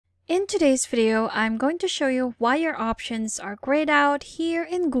In today's video, I'm going to show you why your options are grayed out here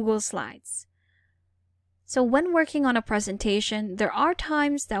in Google Slides. So when working on a presentation, there are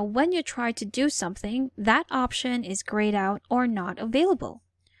times that when you try to do something, that option is grayed out or not available.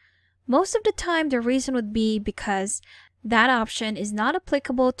 Most of the time, the reason would be because that option is not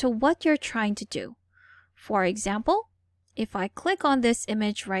applicable to what you're trying to do. For example, if I click on this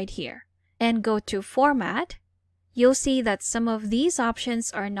image right here and go to Format, you'll see that some of these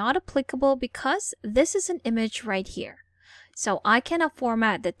options are not applicable because this is an image right here. So I cannot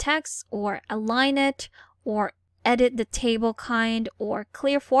format the text or align it or edit the table kind or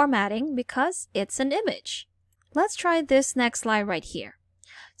clear formatting because it's an image. Let's try this next slide right here.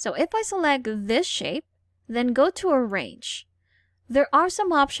 So if I select this shape, then go to Arrange. There are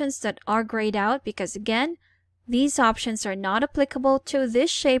some options that are grayed out because again, these options are not applicable to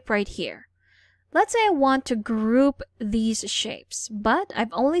this shape right here. Let's say I want to group these shapes, but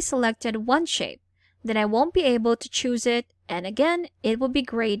I've only selected one shape. Then I won't be able to choose it, and again, it will be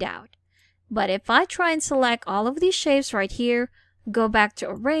grayed out. But if I try and select all of these shapes right here, go back to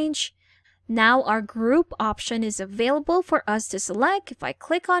Arrange, now our group option is available for us to select. If I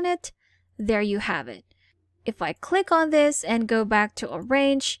click on it, there you have it. If I click on this and go back to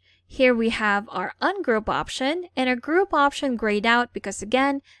Arrange, here we have our ungroup option and our group option grayed out because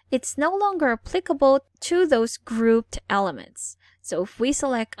again, it's no longer applicable to those grouped elements. So if we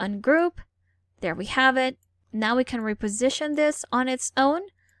select ungroup, there we have it. Now we can reposition this on its own.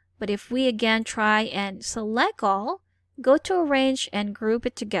 But if we again try and select all, go to Arrange and group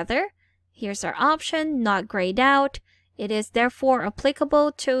it together, here's our option, not grayed out. It is therefore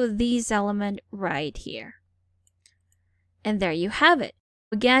applicable to these elements right here. And there you have it.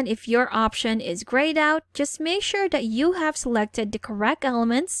 Again, if your option is grayed out, just make sure that you have selected the correct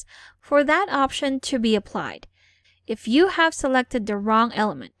elements for that option to be applied. If you have selected the wrong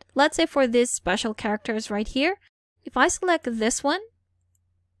element, let's say for these special characters right here, if I select this one,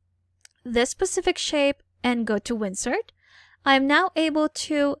 this specific shape, and go to Insert, I am now able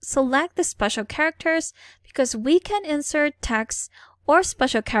to select the special characters because we can insert text or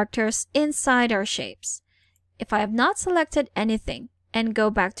special characters inside our shapes. If I have not selected anything, and go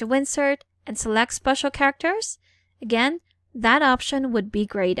back to Insert and select special characters, again, that option would be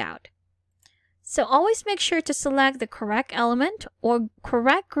grayed out. So always make sure to select the correct element or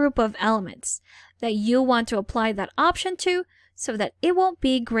correct group of elements that you want to apply that option to so that it won't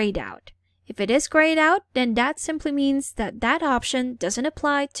be grayed out. If it is grayed out, then that simply means that that option doesn't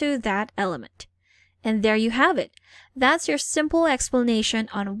apply to that element. And there you have it. That's your simple explanation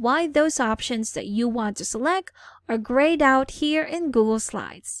on why those options that you want to select are grayed out here in Google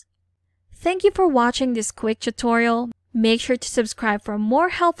Slides. Thank you for watching this quick tutorial. Make sure to subscribe for more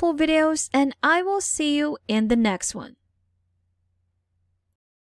helpful videos, and I will see you in the next one.